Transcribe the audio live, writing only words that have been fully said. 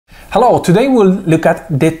Hello, today we'll look at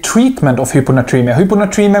the treatment of hyponatremia.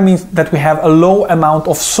 Hyponatremia means that we have a low amount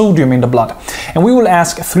of sodium in the blood. And we will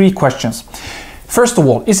ask 3 questions. First of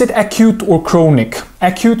all, is it acute or chronic?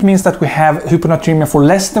 Acute means that we have hyponatremia for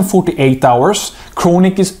less than 48 hours.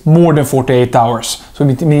 Chronic is more than 48 hours. So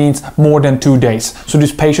it means more than 2 days. So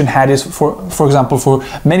this patient had this, for example, for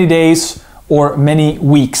many days or many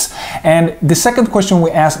weeks. And the second question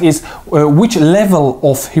we ask is which level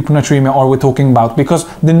of hyponatremia are we talking about? Because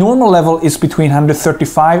the normal level is between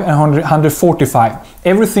 135 and 145.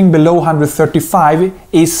 Everything below 135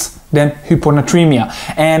 is then hyponatremia.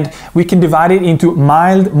 And we can divide it into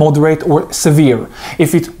mild, moderate or severe.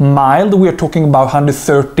 If it's mild, we are talking about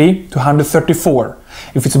 130 to 134.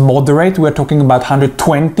 If it's moderate, we are talking about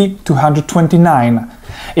 120 to 129.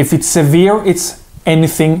 If it's severe, it's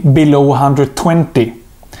anything below 120.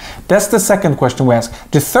 That's the second question we ask.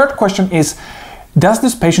 The third question is, does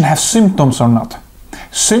this patient have symptoms or not?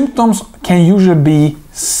 Symptoms can usually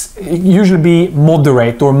be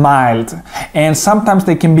moderate or mild, and sometimes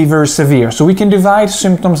they can be very severe. So we can divide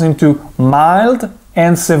symptoms into mild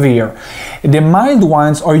and severe. The mild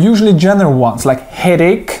ones are usually general ones like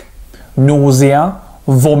headache, nausea,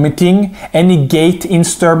 vomiting, any gait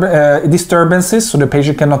disturbances, so the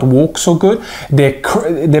patient cannot walk so good.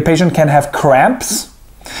 The patient can have cramps.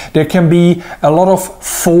 There can be a lot of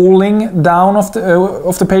falling down of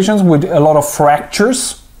the patients with a lot of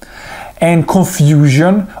fractures and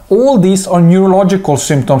confusion. All these are neurological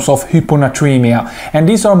symptoms of hyponatremia, and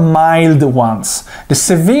these are mild ones. The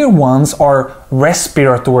severe ones are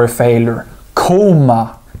respiratory failure,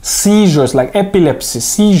 coma, seizures like epilepsy,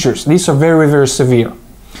 seizures. These are very, very severe.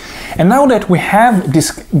 And now that we have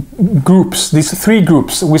these 3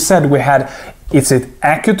 groups, we said we had, is it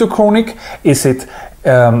acute or chronic? Is it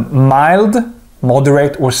mild,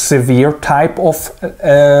 moderate or severe type of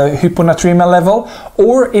hyponatremia level?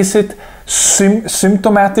 Or is it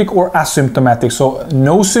symptomatic or asymptomatic? So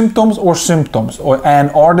no symptoms or symptoms, and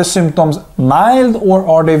are the symptoms mild or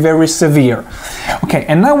are they very severe? Okay,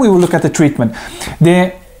 and now we will look at the treatment.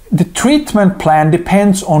 The treatment plan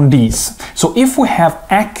depends on these. So if we have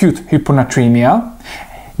acute hyponatremia,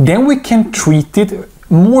 then we can treat it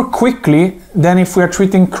more quickly than if we are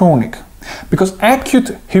treating chronic. Because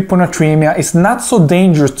acute hyponatremia is not so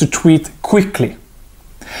dangerous to treat quickly.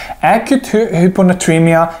 Acute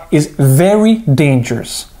hyponatremia is very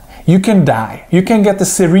dangerous. You can die. You can get the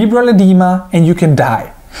cerebral edema and you can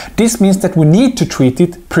die. This means that we need to treat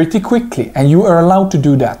it pretty quickly, and you are allowed to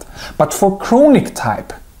do that. But for chronic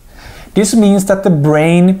type, this means that the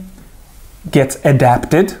brain gets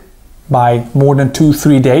adapted by more than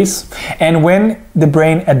 2-3 days, and when the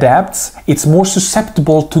brain adapts, it's more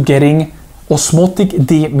susceptible to getting osmotic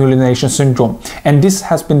demyelination syndrome, and this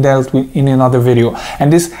has been dealt with in another video.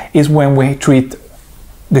 And this is when we treat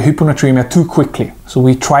the hyponatremia too quickly. So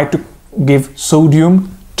we try to give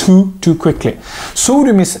sodium too quickly.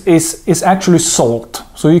 Sodium is actually salt.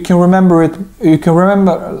 So you can remember it. You can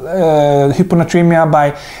remember hyponatremia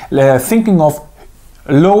by thinking of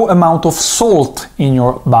low amount of salt in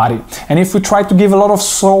your body. And if we try to give a lot of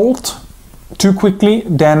salt too quickly,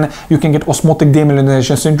 then you can get osmotic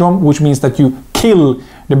demyelination syndrome, which means that you kill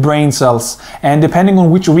the brain cells. And depending on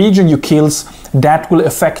which region you kill, that will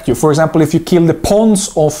affect you. For example, if you kill the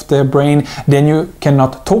pons of the brain, then you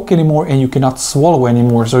cannot talk anymore and you cannot swallow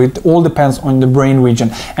anymore. So it all depends on the brain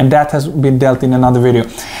region, and that has been dealt in another video.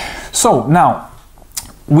 So now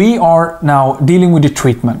we are now dealing with the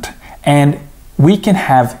treatment, and we can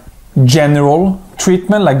have general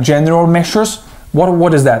treatment, like general measures.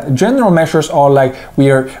 What is that? General measures are like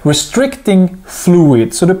we are restricting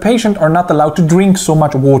fluid, so the patient are not allowed to drink so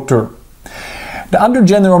much water. The other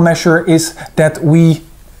general measure is that we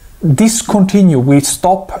discontinue, we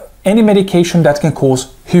stop any medication that can cause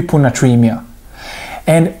hyponatremia.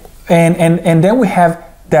 And then we have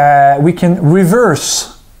we can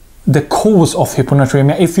reverse the cause of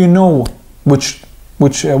hyponatremia if you know which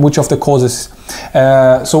of the causes.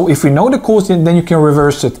 So if we know the cause, then you can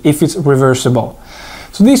reverse it if it's reversible.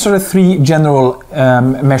 So these are the 3 general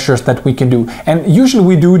measures that we can do. And usually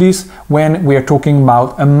we do this when we are talking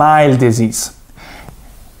about a mild disease.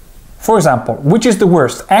 For example, which is the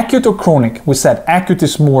worst, acute or chronic? We said acute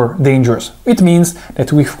is more dangerous. It means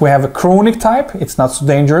that if we have a chronic type, it's not so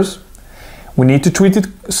dangerous. We need to treat it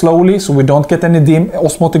slowly so we don't get any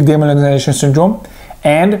osmotic demyelination syndrome.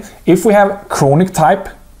 And if we have chronic type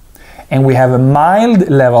and we have a mild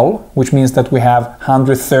level, which means that we have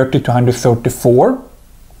 130 to 134,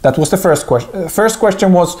 that was the first question. First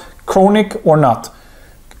question was chronic or not?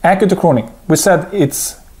 Acute or chronic? We said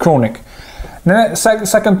it's chronic. The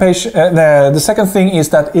second thing is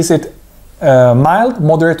that is it mild,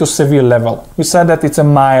 moderate or severe level. We said that it's a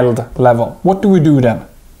mild level. What do we do then?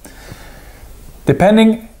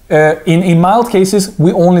 Depending, in mild cases,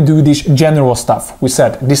 we only do this general stuff. We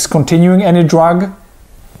said discontinuing any drug,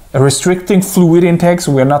 restricting fluid intake,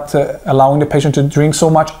 so we're not allowing the patient to drink so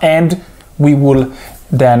much, and we will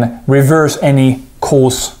then reverse any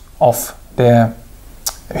cause of the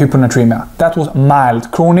hyponatremia. That was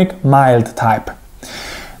mild, chronic, mild type.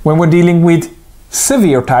 When we're dealing with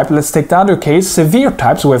severe type, let's take the other case, severe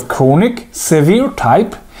type, so we have chronic, severe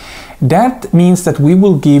type. That means that we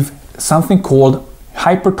will give something called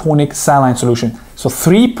hypertonic saline solution. So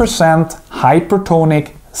 3%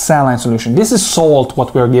 hypertonic saline solution. This is salt,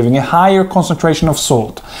 what we are giving, a higher concentration of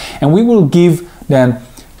salt. And we will give then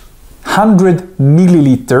 100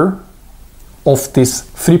 milliliter of this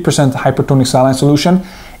 3% hypertonic saline solution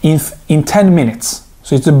in 10 minutes.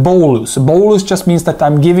 So it's a bolus. A bolus just means that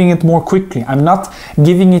I'm giving it more quickly. I'm not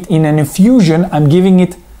giving it in an infusion, I'm giving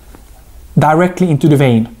it directly into the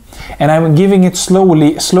vein. And I'm giving it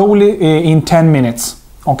slowly in 10 minutes.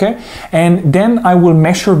 Okay, and then I will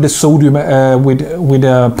measure the sodium with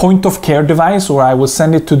a point of care device, or I will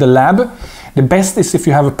send it to the lab. The best is if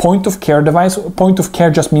you have a point of care device. Point of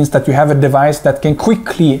care just means that you have a device that can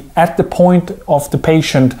quickly, at the point of the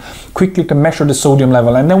patient, quickly can measure the sodium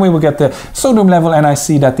level, and then we will get the sodium level and I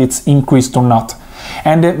see that it's increased or not.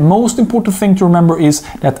 And the most important thing to remember is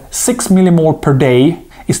that 6 millimole per day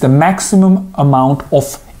is the maximum amount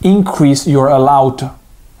of increase you're allowed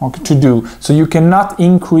to do. So you cannot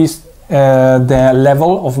increase the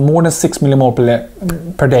level of more than 6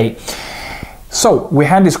 millimole per day. So we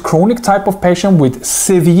had this chronic type of patient with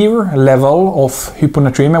severe level of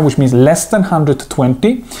hyponatremia, which means less than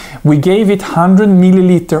 120. We gave it 100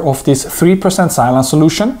 milliliter of this 3% saline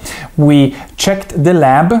solution. We checked the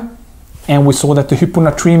lab and we saw that the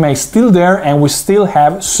hyponatremia is still there and we still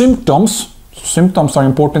have symptoms. Symptoms are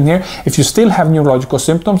important here. If you still have neurological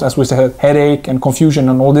symptoms, as we said, headache and confusion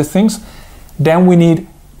and all these things, then we need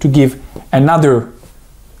to give another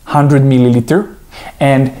 100 milliliter.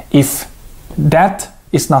 And if that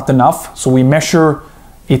is not enough, so we measure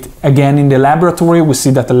it again in the laboratory, we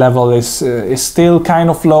see that the level is still kind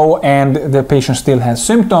of low and the patient still has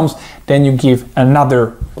symptoms, then you give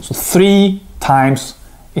another, so 3 times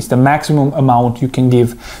is the maximum amount you can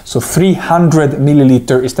give. So 300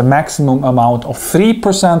 milliliter is the maximum amount of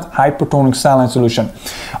 3% hypertonic saline solution.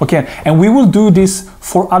 Okay, and we will do this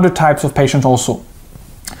for other types of patients also.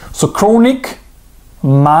 So chronic,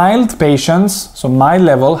 mild patients, so mild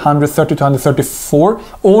level, 130 to 134,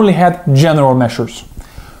 only had general measures.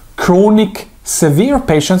 Chronic, severe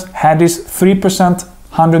patients had this 3%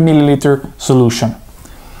 100 milliliter solution.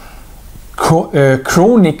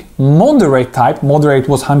 Chronic moderate type, moderate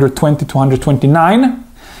was 120 to 129,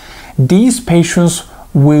 these patients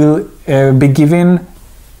will be given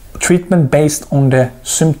treatment based on the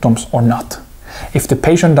symptoms or not. If the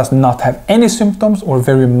patient does not have any symptoms or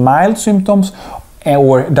very mild symptoms,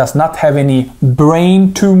 or does not have any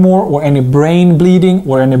brain tumor or any brain bleeding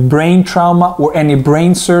or any brain trauma or any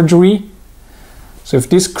brain surgery. So if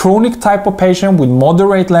this chronic type of patient with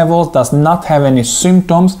moderate levels does not have any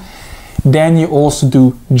symptoms, then you also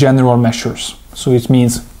do general measures. So it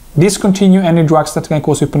means discontinue any drugs that can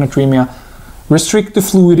cause hyponatremia, restrict the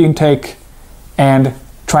fluid intake, and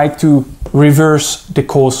try to reverse the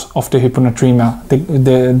cause of the hyponatremia,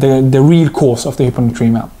 the real cause of the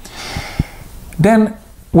hyponatremia. Then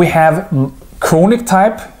we have chronic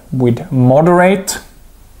type with moderate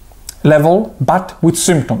level, but with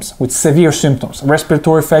symptoms, with severe symptoms.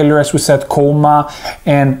 Respiratory failure, as we said, coma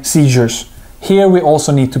and seizures. Here we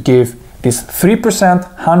also need to give this 3%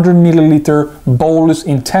 100 milliliter bolus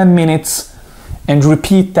in 10 minutes and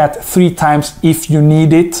repeat that 3 times if you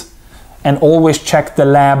need it, and always check the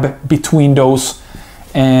lab between those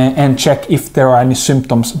and check if there are any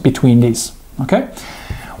symptoms between these. Okay?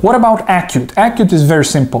 What about acute? Acute is very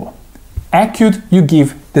simple. Acute, you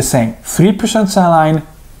give the same 3% saline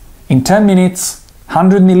in 10 minutes,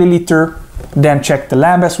 100 milliliter, then check the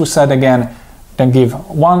lab as we said again, then give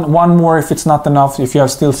one more if it's not enough. If you have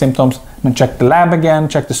still symptoms, then check the lab again,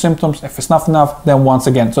 check the symptoms. If it's not enough, then once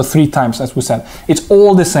again. So 3 times as we said. It's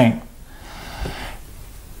all the same.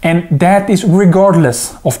 And that is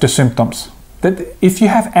regardless of the symptoms. That if you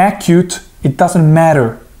have acute, it doesn't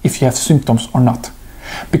matter if you have symptoms or not.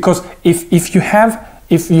 Because if you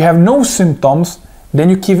have no symptoms, then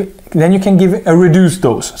you can give a reduced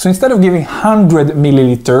dose. So instead of giving 100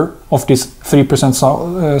 milliliter of this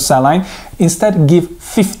 3% saline, instead give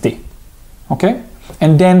 50. Okay?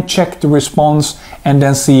 and then check the response and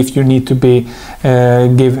then see if you need to give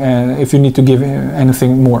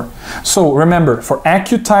anything more. So remember, for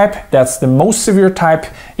acute type, that's the most severe type.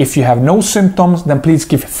 If you have no symptoms, then please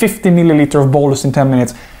give 50 milliliter of bolus in 10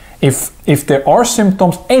 minutes. If there are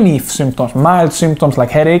symptoms, any symptoms, mild symptoms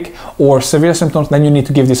like headache or severe symptoms, then you need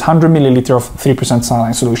to give this 100 milliliter of 3%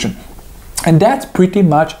 saline solution. And that's pretty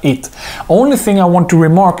much it. Only thing I want to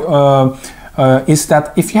remark is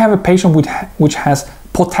that if you have a patient which has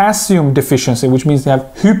potassium deficiency, which means they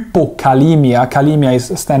have hypokalemia, kalemia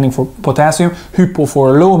is standing for potassium, hypo for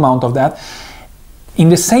a low amount of that, in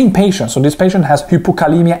the same patient, so this patient has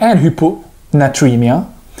hypokalemia and hyponatremia,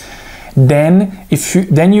 then if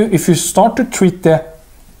you start to treat the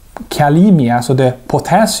kalemia, so the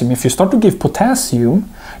potassium, if you start to give potassium,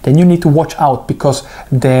 then you need to watch out because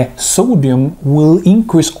the sodium will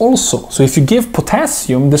increase also. So if you give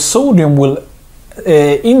potassium, the sodium will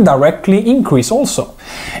indirectly increase also,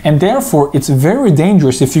 and therefore it's very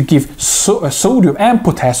dangerous if you give sodium and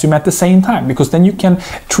potassium at the same time, because then you can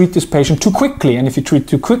treat this patient too quickly, and if you treat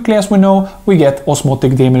too quickly, as we know, we get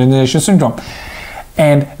osmotic demyelination syndrome.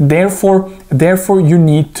 And therefore you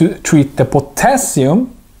need to treat the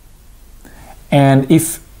potassium, and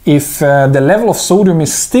if the level of sodium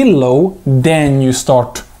is still low, then you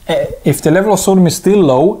start. If the level of sodium is still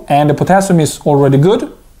low and the potassium is already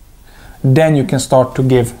good, then you can start to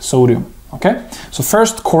give sodium. Okay, so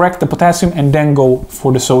first correct the potassium and then go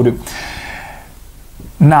for the sodium.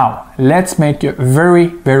 Now let's make a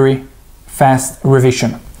very fast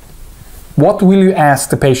revision. What will you ask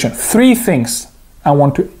the patient? 3 things I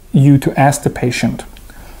want you to ask the patient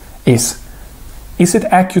is it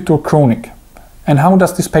acute or chronic? And how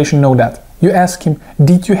does this patient know that? You ask him,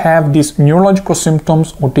 did you have these neurological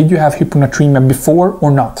symptoms, or did you have hyponatremia before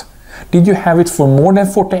or not? Did you have it for more than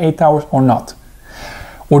 48 hours or not?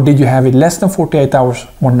 Or did you have it less than 48 hours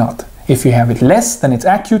or not? If you have it less, then it's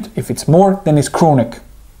acute. If it's more, then it's chronic.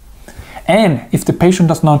 And if the patient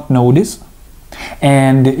does not know this,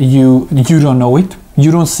 and you don't know it,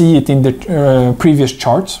 you don't see it in the previous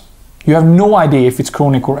charts, you have no idea if it's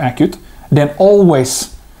chronic or acute, then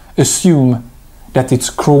always assume that it's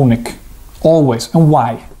chronic. Always. And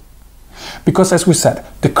why? Because as we said,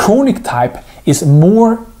 the chronic type is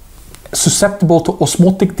more susceptible to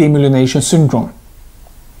osmotic demyelination syndrome,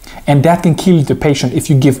 and that can kill the patient if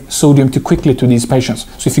you give sodium too quickly to these patients.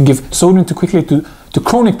 So if you give sodium too quickly to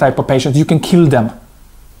chronic type of patients, you can kill them,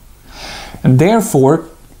 and therefore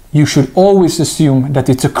you should always assume that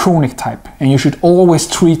it's a chronic type, and you should always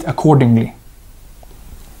treat accordingly.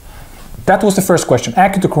 That was the first question,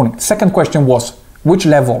 acute or chronic. The second question was which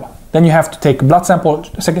level. Then you have to take a blood sample,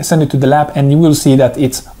 send it to the lab, and you will see that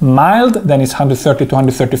it's mild, then it's 130 to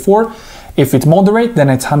 134. If it's moderate, then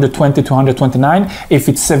it's 120 to 129. If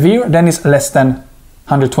it's severe, then it's less than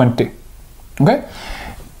 120. Okay?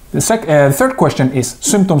 The third question is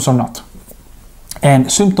symptoms or not. And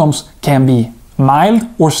symptoms can be mild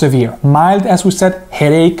or severe. Mild, as we said,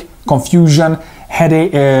 headache, confusion,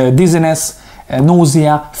 dizziness,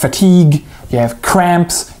 nausea, fatigue. You have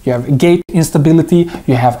cramps, you have gait instability,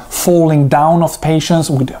 you have falling down of patients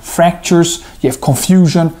with fractures, you have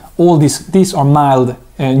confusion. All these are mild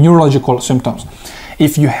neurological symptoms.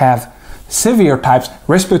 If you have severe types,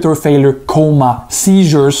 respiratory failure, coma,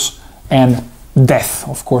 seizures, and death,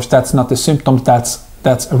 of course, that's not the symptoms,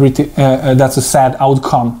 that's a sad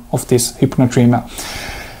outcome of this hyponatremia.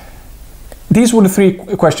 These were the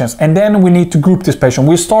 3 questions, and then we need to group this patient.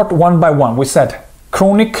 We start one by one. We said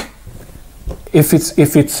chronic. If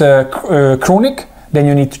it's chronic, then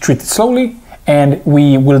you need to treat it slowly, and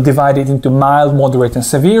we will divide it into mild, moderate, and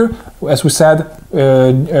severe. As we said,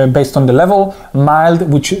 based on the level. Mild,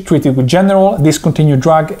 which treated with general, discontinue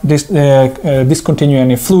drug, discontinue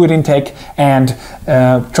any fluid intake, and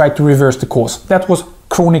try to reverse the cause. That was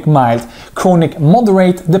chronic mild. Chronic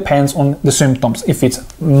moderate depends on the symptoms. If it's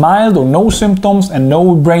mild or no symptoms and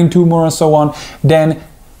no brain tumor and so on, then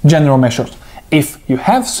general measures. If you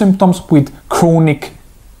have symptoms with chronic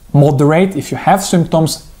moderate, if you have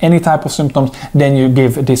symptoms, any type of symptoms, then you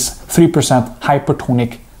give this 3%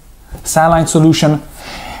 hypertonic saline solution.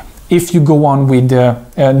 If you go on with,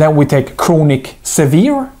 then we take chronic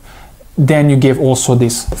severe, then you give also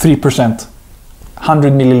this 3%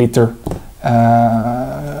 100 milliliter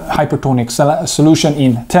hypertonic solution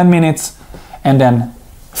in 10 minutes, and then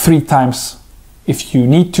 3 times if you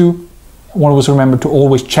need to. Always remember to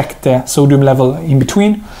always check the sodium level in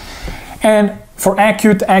between. And for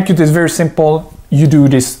acute is very simple. You do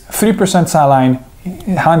this 3% saline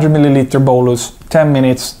 100 milliliter bolus, 10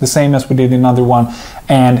 minutes, the same as we did in another one,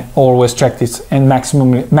 and always check this. And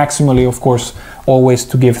maximally, of course, always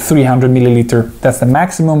to give 300 milliliter. That's the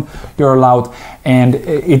maximum you're allowed, and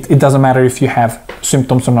it doesn't matter if you have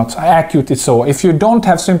symptoms or not. Acute is so. If you don't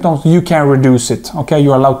have symptoms, you can reduce it. Okay,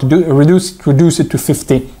 you're allowed to reduce it to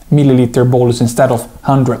 50 milliliter bolus instead of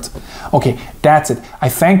 100. Okay, that's it. I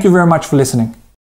thank you very much for listening.